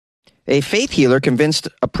A faith healer convinced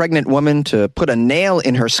a pregnant woman to put a nail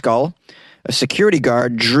in her skull. A security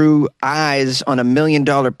guard drew eyes on a $1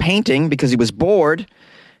 million painting because he was bored.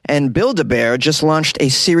 And Build-A-Bear just launched a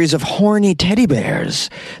series of horny teddy bears.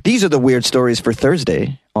 These are the weird stories for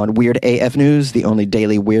Thursday on Weird AF News, the only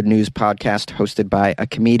daily weird news podcast hosted by a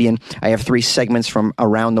comedian. I have 3 segments from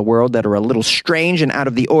around the world that are a little strange and out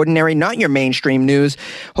of the ordinary, not your mainstream news.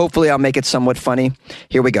 Hopefully I'll make it somewhat funny.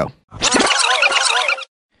 Here we go.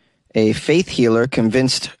 A faith healer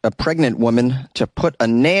convinced a pregnant woman to put a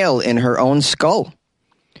nail in her own skull.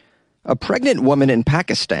 A pregnant woman in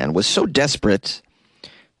Pakistan was so desperate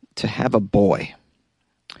to have a boy.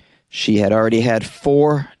 She had already had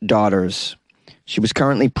 4 daughters. She was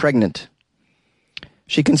currently pregnant.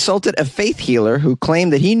 She consulted a faith healer who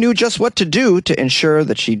claimed that he knew just what to do to ensure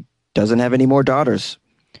that she doesn't have any more daughters.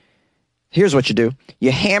 Here's what you do.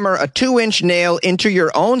 You hammer a 2-inch nail into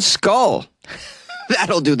your own skull.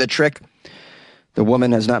 That'll do the trick. The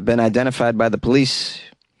woman has not been identified by the police.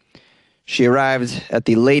 She arrived at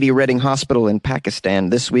the Lady Reading Hospital in Pakistan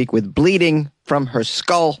this week with bleeding from her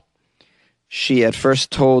skull. She at first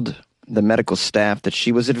told the medical staff that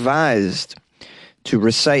she was advised to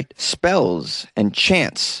recite spells and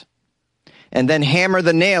chants and then hammer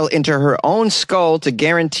the nail into her own skull to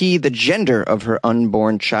guarantee the gender of her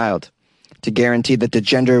unborn child, to guarantee that the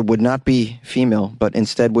gender would not be female, but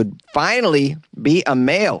instead would finally be a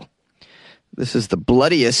male. This is the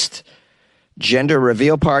bloodiest gender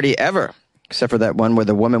reveal party ever, except for that one where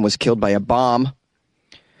the woman was killed by a bomb.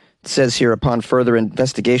 It says here, upon further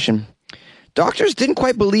investigation, doctors didn't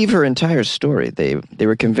quite believe her entire story. They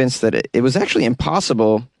were convinced that it was actually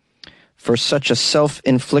impossible for such a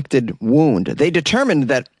self-inflicted wound. They determined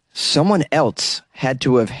that someone else had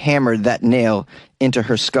to have hammered that nail into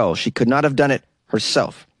her skull. She could not have done it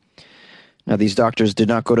herself. Now, these doctors did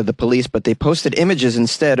not go to the police, but they posted images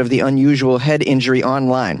instead of the unusual head injury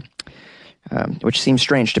online, which seems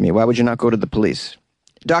strange to me. Why would you not go to the police?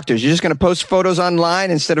 Doctors, you're just going to post photos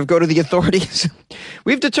online instead of go to the authorities?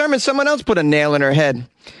 We've determined someone else put a nail in her head.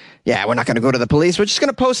 Yeah, we're not going to go to the police. We're just going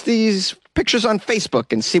to post these pictures on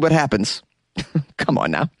Facebook and see what happens. Come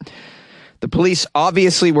on now. The police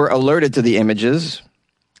obviously were alerted to the images.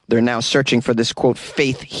 They're now searching for this, quote,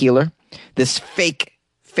 faith healer, this fake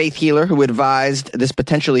faith healer who advised this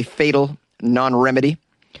potentially fatal non-remedy.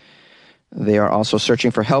 They are also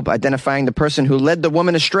searching for help identifying the person who led the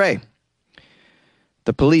woman astray.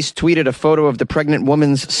 The police tweeted a photo of the pregnant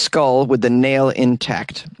woman's skull with the nail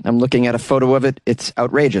intact. I'm looking at a photo of it. It's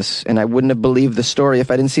outrageous, and I wouldn't have believed the story if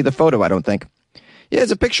I didn't see the photo, I don't think. Yeah,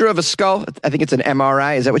 it's a picture of a skull. I think it's an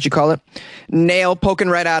MRI. Is that what you call it? Nail poking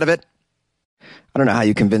right out of it. I don't know how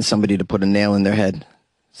you convince somebody to put a nail in their head.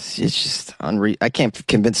 It's just unreal. I can't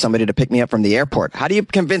convince somebody to pick me up from the airport. How do you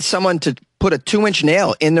convince someone to put a 2-inch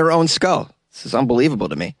nail in their own skull? This is unbelievable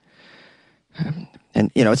to me. And,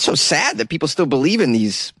 you know, it's so sad that people still believe in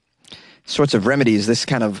these sorts of remedies, this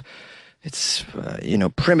kind of,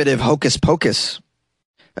 primitive hocus pocus.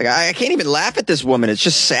 Like, I can't even laugh at this woman. It's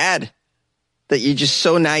just sad that you're just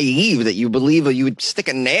so naive that you believe you would stick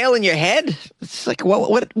a nail in your head. It's like,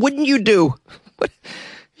 what wouldn't you do?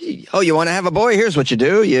 Oh, you want to have a boy? Here's what you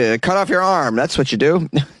do. You cut off your arm. That's what you do.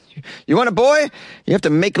 You want a boy? You have to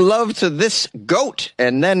make love to this goat,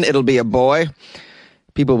 and then it'll be a boy.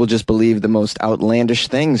 People will just believe the most outlandish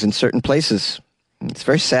things in certain places. It's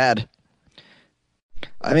very sad.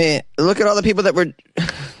 I mean, look at all the people that were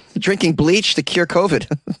drinking bleach to cure COVID.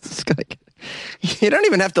 It's like, you don't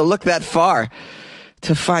even have to look that far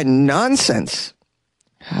to find nonsense.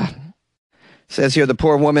 Says here, the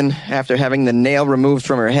poor woman, after having the nail removed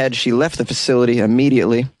from her head, she left the facility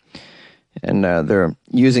immediately. And they're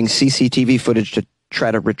using CCTV footage to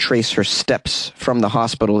try to retrace her steps from the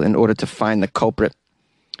hospital in order to find the culprit.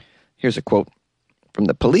 Here's a quote from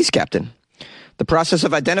the police captain. The process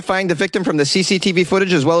of identifying the victim from the CCTV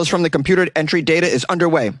footage as well as from the computer entry data is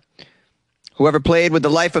underway. Whoever played with the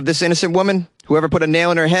life of this innocent woman, whoever put a nail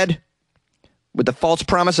in her head with the false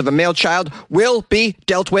promise of a male child will be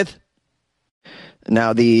dealt with.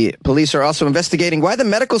 Now, the police are also investigating why the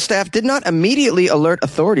medical staff did not immediately alert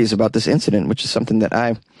authorities about this incident, which is something that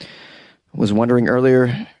I was wondering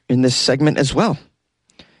earlier in this segment as well.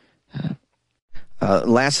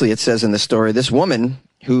 Lastly, it says in the story, this woman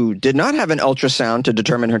who did not have an ultrasound to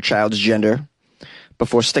determine her child's gender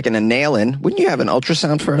before sticking a nail in, wouldn't you have an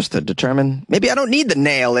ultrasound first to determine, maybe I don't need the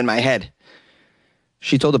nail in my head?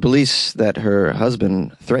 She told the police that her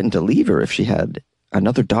husband threatened to leave her if she had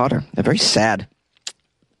another daughter. Very sad.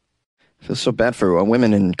 I feel so bad for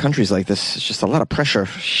women in countries like this. It's just a lot of pressure.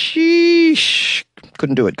 Sheesh.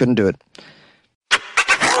 Couldn't do it.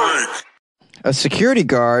 A security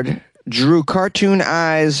guard drew cartoon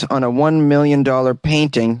eyes on a $1 million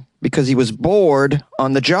painting because he was bored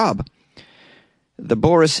on the job. The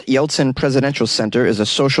Boris Yeltsin Presidential Center is a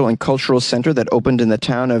social and cultural center that opened in the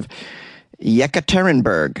town of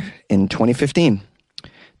Yekaterinburg in 2015.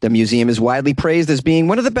 The museum is widely praised as being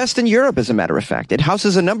one of the best in Europe, as a matter of fact. It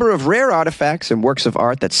houses a number of rare artifacts and works of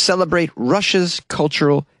art that celebrate Russia's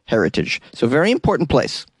cultural heritage. So a very important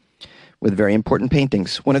place with very important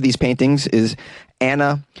paintings. One of these paintings is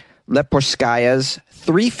Anna Leporskaya's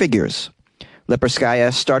Three Figures.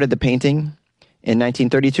 Leporskaya started the painting in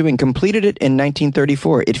 1932 and completed it in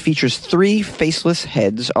 1934. It features three faceless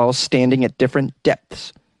heads, all standing at different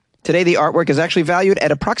depths. Today, the artwork is actually valued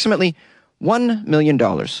at approximately $1 million.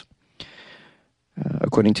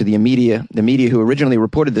 According to the media who originally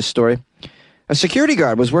reported this story, a security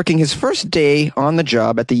guard was working his first day on the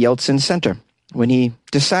job at the Yeltsin Center when he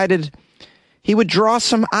decided he would draw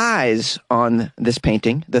some eyes on this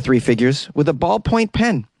painting, The Three Figures, with a ballpoint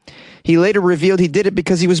pen. He later revealed he did it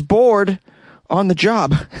because he was bored on the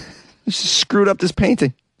job. He just screwed up this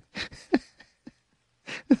painting.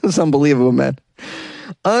 This is unbelievable, man.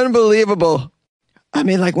 Unbelievable. I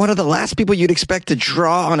mean, like, one of the last people you'd expect to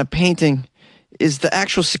draw on a painting is the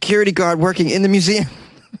actual security guard working in the museum.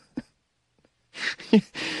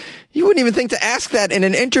 You wouldn't even think to ask that in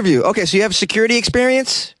an interview. Okay, so you have security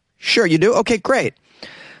experience? Sure, you do? Okay, great.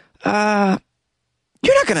 You're not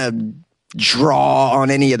going to draw on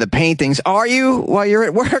any of the paintings, are you, while you're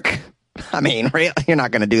at work? I mean, really? You're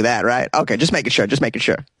not going to do that, right? Okay, just making sure.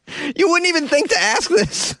 You wouldn't even think to ask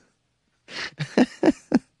this.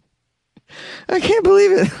 I can't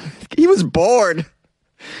believe it. He was bored.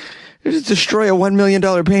 He just destroy a $1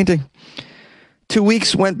 million painting. 2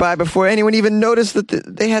 weeks went by before anyone even noticed that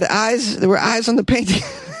they had eyes. There were eyes on the painting.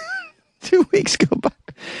 2 weeks go by.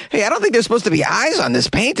 Hey, I don't think there's supposed to be eyes on this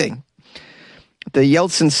painting. The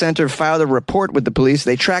Yeltsin Center filed a report with the police.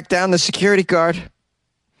 They tracked down the security guard.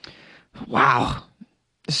 Wow.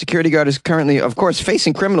 The security guard is currently, of course,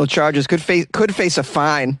 facing criminal charges, could face a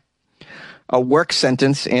fine, a work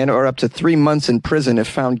sentence, and or up to 3 months in prison if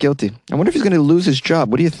found guilty. I wonder if he's going to lose his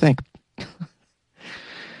job. What do you think?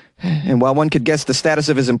 And while one could guess the status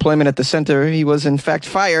of his employment at the center, he was in fact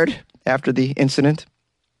fired after the incident.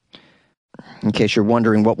 In case you're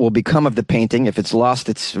wondering what will become of the painting if it's lost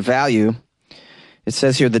its value, it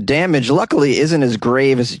says here the damage luckily isn't as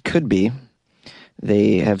grave as it could be.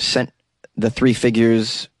 They have sent the Three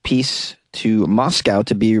Figures piece to Moscow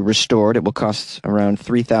to be restored. It will cost around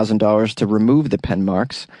 $3,000 to remove the pen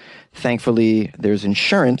marks. Thankfully, there's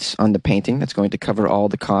insurance on the painting that's going to cover all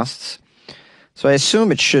the costs. So I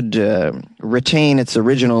assume it should retain its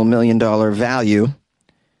original $1 million value.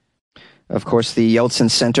 Of course, the Yeltsin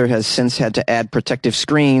Center has since had to add protective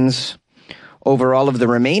screens over all of the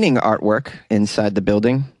remaining artwork inside the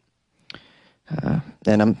building.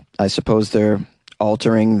 And I suppose they're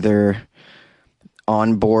altering their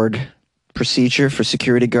onboard procedure for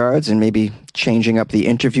security guards and maybe changing up the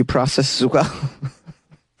interview process as well.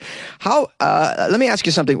 Let me ask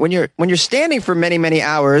you something. When you're standing for many, many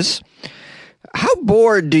hours, how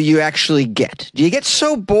bored do you actually get? Do you get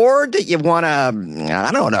so bored that you want to,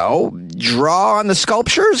 I don't know, draw on the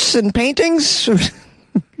sculptures and paintings?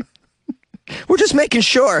 We're just making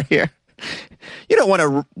sure here. You don't want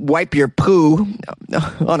to wipe your poo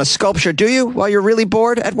on a sculpture, do you, while you're really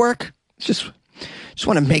bored at work? Just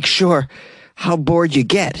want to make sure how bored you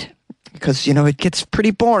get. Because, it gets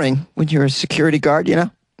pretty boring when you're a security guard,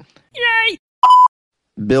 Yay!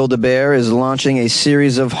 Build-A-Bear is launching a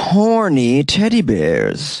series of horny teddy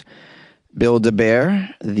bears.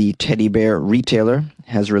 Build-A-Bear, the teddy bear retailer,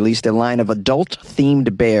 has released a line of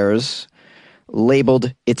adult-themed bears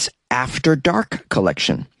labeled its After Dark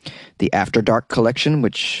collection. The After Dark collection,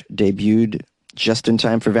 which debuted just in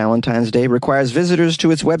time for Valentine's Day, requires visitors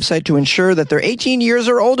to its website to ensure that they're 18 years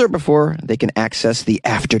or older before they can access the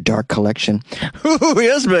After Dark collection. Ooh,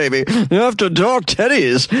 yes, baby. After Dark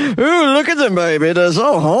teddies. Ooh, look at them, baby. They're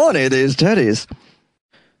so horny, these teddies.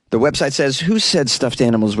 The website says, who said stuffed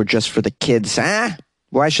animals were just for the kids, huh?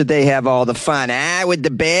 Why should they have all the fun, with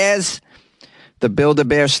the bears? The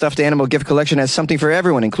Build-A-Bear stuffed animal gift collection has something for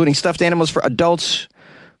everyone, including stuffed animals for adults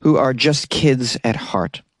who are just kids at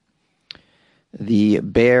heart. The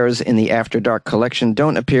bears in the After Dark collection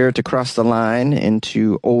don't appear to cross the line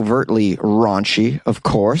into overtly raunchy, of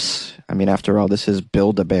course. I mean, after all, this is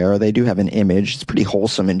Build-A-Bear. They do have an image. It's pretty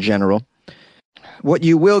wholesome in general. What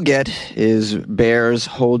you will get is bears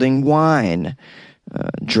holding wine,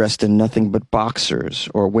 dressed in nothing but boxers,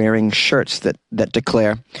 or wearing shirts that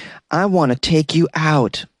declare, I want to take you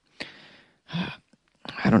out.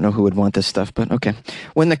 I don't know who would want this stuff, but okay.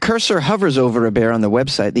 When the cursor hovers over a bear on the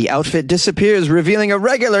website, the outfit disappears, revealing a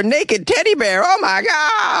regular naked teddy bear. Oh my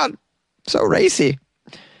God! So racy.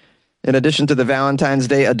 In addition to the Valentine's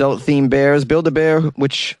Day adult-themed bears, Build-A-Bear,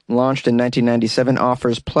 which launched in 1997,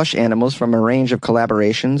 offers plush animals from a range of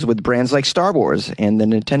collaborations with brands like Star Wars and the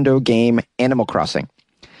Nintendo game Animal Crossing.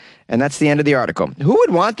 And that's the end of the article. Who would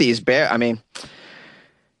want these bears? I mean,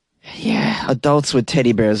 yeah, adults with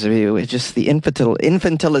teddy bears. It's just the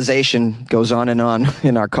infantilization goes on and on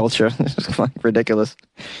in our culture. It's like ridiculous.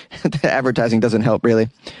 The advertising doesn't help, really.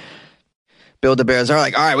 Build-A-Bears are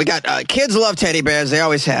like, all right, we got kids love teddy bears. They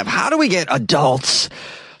always have. How do we get adults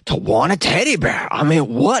to want a teddy bear? I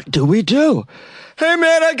mean, what do we do? Hey,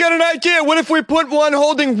 man, I got an idea. What if we put one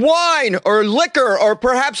holding wine or liquor or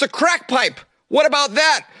perhaps a crack pipe? What about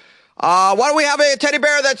that? Why don't we have a teddy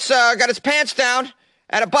bear that's got its pants down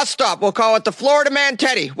at a bus stop? We'll call it the Florida Man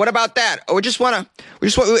Teddy. What about that? Or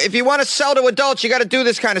if you want to sell to adults, you got to do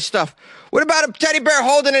this kind of stuff. What about a teddy bear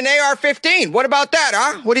holding an AR-15? What about that,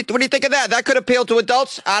 huh? What do you think of that? That could appeal to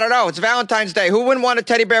adults? I don't know. It's Valentine's Day. Who wouldn't want a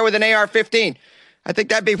teddy bear with an AR-15? I think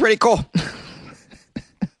that'd be pretty cool.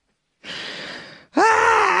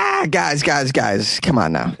 Guys. Come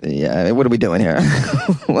on now. Yeah, what are we doing here?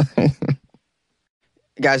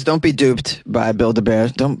 Guys, don't be duped by Build-A-Bear.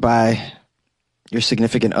 Don't buy your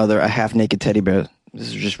significant other a half-naked teddy bear. This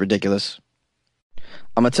is just ridiculous.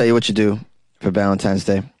 I'm going to tell you what you do for Valentine's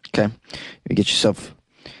Day. Okay, you get yourself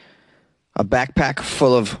a backpack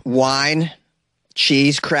full of wine,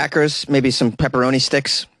 cheese, crackers, maybe some pepperoni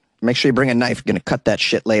sticks. Make sure you bring a knife. You're going to cut that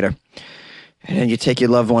shit later. And then you take your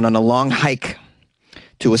loved one on a long hike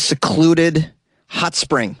to a secluded hot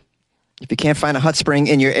spring. If you can't find a hot spring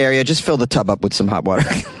in your area, just fill the tub up with some hot water.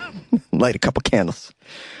 Light a couple candles.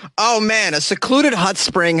 Oh, man, a secluded hot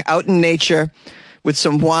spring out in nature with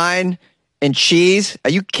some wine and cheese.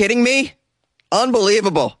 Are you kidding me?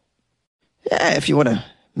 Unbelievable. Yeah, if you want to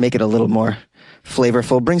make it a little more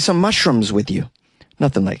flavorful, bring some mushrooms with you.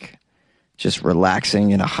 Nothing like just relaxing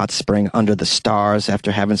in a hot spring under the stars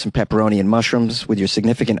after having some pepperoni and mushrooms with your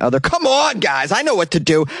significant other. Come on, guys. I know what to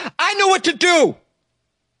do.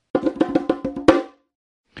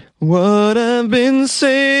 What I've been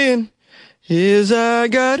saying is I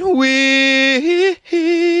got weird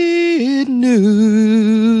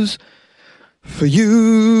news for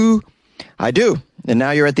you. I do. And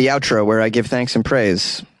now you're at the outro where I give thanks and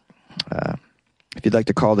praise. If you'd like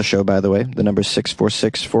to call the show, by the way, the number is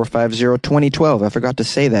 646-450-2012. I forgot to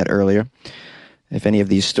say that earlier. If any of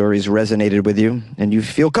these stories resonated with you and you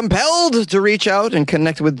feel compelled to reach out and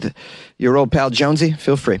connect with your old pal Jonesy,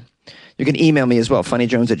 feel free. You can email me as well,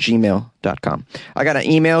 funnyjones@gmail.com. I got an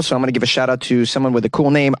email, so I'm going to give a shout-out to someone with a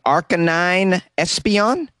cool name, Arcanine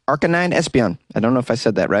Espion. Arcanine Espion. I don't know if I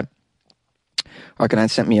said that right.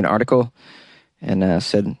 Arcanine sent me an article and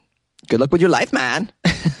said, good luck with your life, man.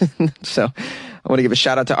 So I want to give a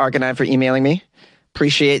shout out to Arcanine for emailing me.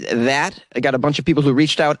 Appreciate that. I got a bunch of people who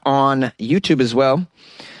reached out on YouTube as well.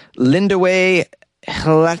 Lindaway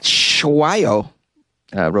Hlachwayo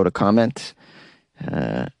wrote a comment.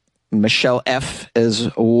 Michelle F. as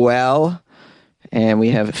well. And we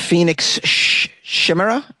have Phoenix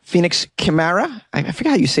Chimera. Phoenix Chimera. I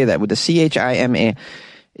forget how you say that with the Chima.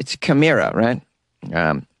 It's Chimera, right?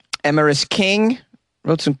 Emerus King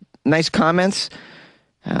wrote some nice comments.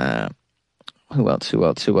 Who else?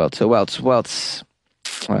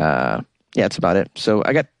 Yeah, that's about it. So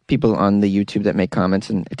I got people on the YouTube that make comments,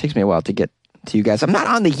 and it takes me a while to get to you guys. I'm not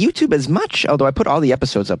on the YouTube as much, although I put all the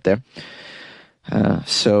episodes up there.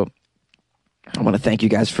 So I want to thank you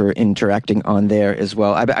guys for interacting on there as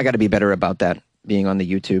well. I got to be better about that, being on the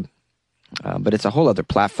YouTube. But it's a whole other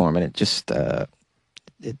platform, and it just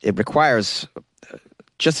it requires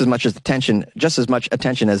just as much attention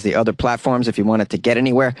as the other platforms if you want it to get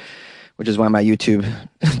anywhere, which is why my YouTube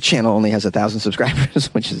channel only has 1,000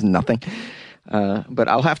 subscribers, which is nothing. But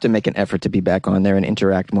I'll have to make an effort to be back on there and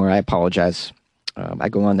interact more. I apologize. I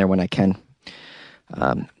go on there when I can.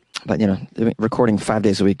 But, recording 5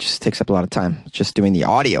 days a week just takes up a lot of time. Just doing the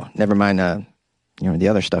audio, never mind, the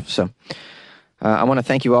other stuff. So I want to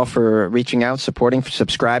thank you all for reaching out, supporting, for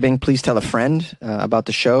subscribing. Please tell a friend about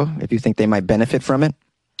the show if you think they might benefit from it.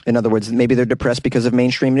 In other words, maybe they're depressed because of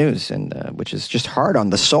mainstream news, and which is just hard on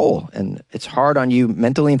the soul, and it's hard on you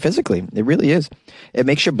mentally and physically. It really is. It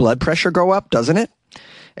makes your blood pressure go up, doesn't it?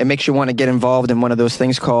 It makes you want to get involved in one of those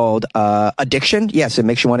things called addiction. Yes, it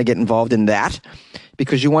makes you want to get involved in that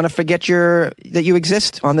because you want to forget that you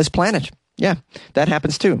exist on this planet. Yeah, that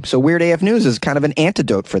happens too. So Weird AF News is kind of an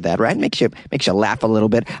antidote for that, right? Makes you laugh a little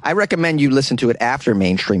bit. I recommend you listen to it after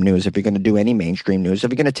mainstream news if you're going to do any mainstream news. If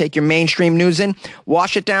you're going to take your mainstream news in,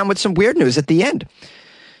 wash it down with some weird news at the end.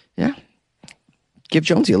 Yeah. Give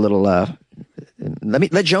Jonesy a little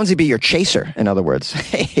let Jonesy be your chaser, in other words.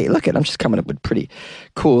 Hey, look I'm just coming up with pretty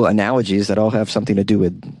cool analogies that all have something to do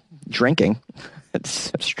with drinking. It's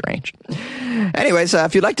so strange. Anyways,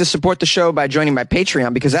 if you'd like to support the show by joining my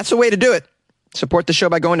Patreon, because that's the way to do it, support the show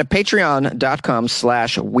by going to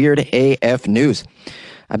patreon.com/weirdafnews.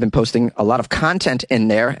 I've been posting a lot of content in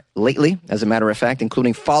there lately, as a matter of fact,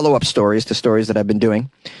 including follow-up stories to stories that I've been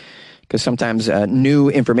doing, because sometimes new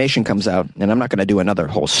information comes out, and I'm not going to do another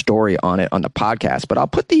whole story on it on the podcast, but I'll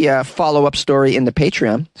put the follow-up story in the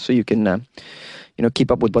Patreon so you can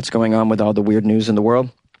keep up with what's going on with all the weird news in the world.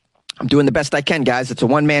 I'm doing the best I can, guys. It's a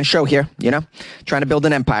one-man show here, trying to build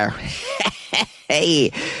an empire.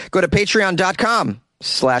 Hey, go to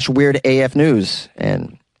patreon.com/weirdafnews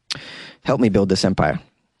and help me build this empire.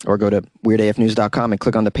 Or go to weirdafnews.com and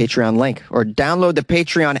click on the Patreon link. Or download the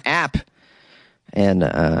Patreon app and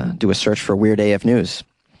do a search for Weird AF News.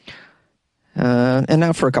 And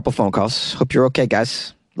now for a couple phone calls. Hope you're okay,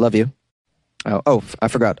 guys. Love you. Oh, I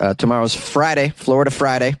forgot. Tomorrow's Friday, Florida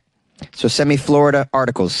Friday. So send me Florida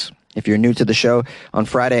articles. If you're new to the show, on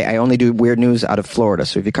Friday, I only do weird news out of Florida.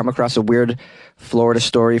 So if you come across a weird Florida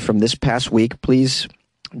story from this past week, please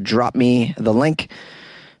drop me the link.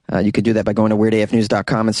 You could do that by going to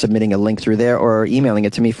weirdafnews.com and submitting a link through there, or emailing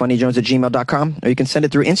it to me, funnyjones@gmail.com, or you can send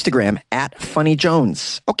it through Instagram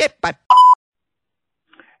 @funnyjones. Okay, bye.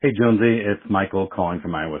 Hey, Jonesy, it's Michael calling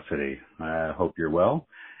from Iowa City. I hope you're well.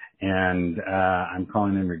 And I'm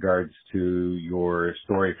calling in regards to your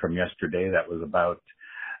story from yesterday that was about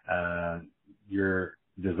your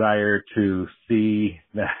desire to see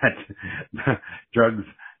that drugs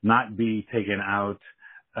not be taken out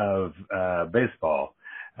of baseball.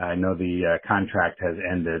 I know the contract has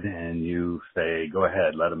ended, and you say, go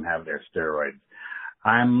ahead, let them have their steroids.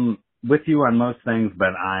 I'm with you on most things,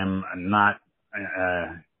 but I'm not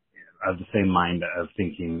of the same mind of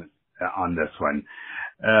thinking on this one.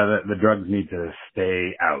 The drugs need to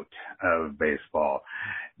stay out of baseball.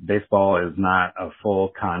 Baseball is not a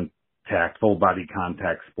full body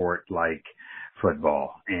contact sport like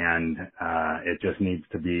football. And, it just needs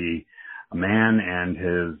to be a man and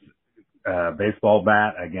his, baseball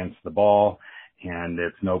bat against the ball. And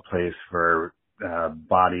it's no place for,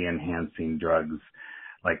 body enhancing drugs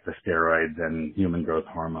like the steroids and human growth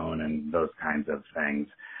hormone and those kinds of things.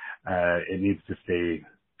 It needs to stay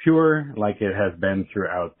pure like it has been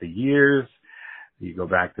throughout the years. You go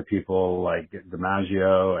back to people like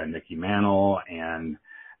DiMaggio and Mickey Mantle and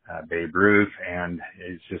Babe Ruth, and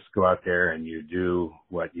it's just go out there and you do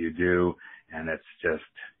what you do, and it's just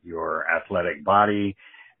your athletic body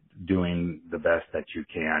doing the best that you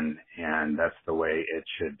can, and that's the way it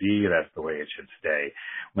should be. That's the way it should stay.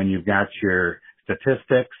 When you've got your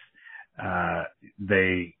statistics,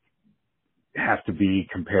 they have to be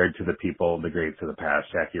compared to the people, the greats of the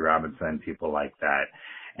past, Jackie Robinson, people like that.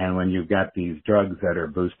 And when you've got these drugs that are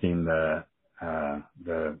boosting the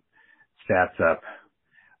stats up,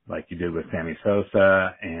 like you did with Sammy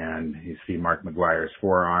Sosa, and you see Mark McGwire's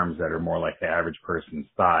forearms that are more like the average person's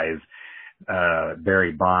size.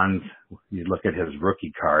 Barry Bonds, you look at his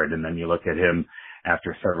rookie card, and then you look at him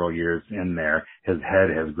after several years in there, his head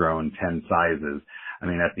has grown 10 sizes. I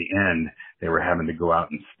mean, at the end, they were having to go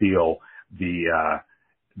out and steal the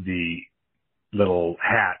little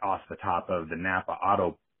hat off the top of the Napa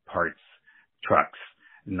Auto Parts trucks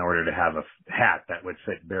in order to have a hat that would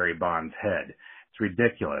fit Barry Bonds' head. It's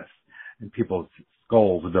ridiculous. And people's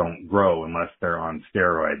skulls don't grow unless they're on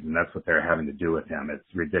steroids, and that's what they're having to do with him.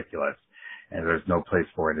 It's ridiculous. And there's no place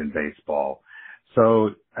for it in baseball.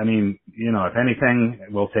 So, I mean, if anything,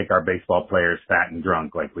 we'll take our baseball players fat and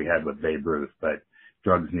drunk like we had with Babe Ruth, but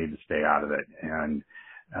drugs need to stay out of it. And,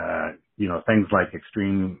 things like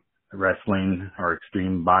extreme wrestling or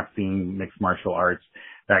extreme boxing, mixed martial arts,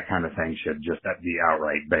 that kind of thing should just be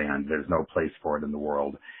outright banned. There's no place for it in the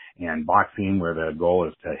world. And boxing, where the goal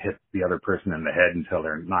is to hit the other person in the head until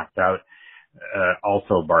they're knocked out,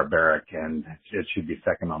 also barbaric, and it should be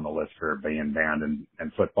second on the list for being banned, and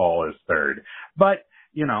football is third. But,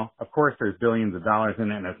 of course there's billions of dollars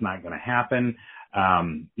in it, and it's not going to happen.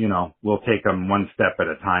 We'll take them one step at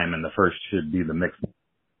a time, and the first should be the mixed.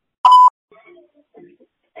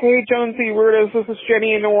 Hey, Jonesy Weirdos, this is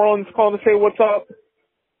Jenny in New Orleans calling to say what's up.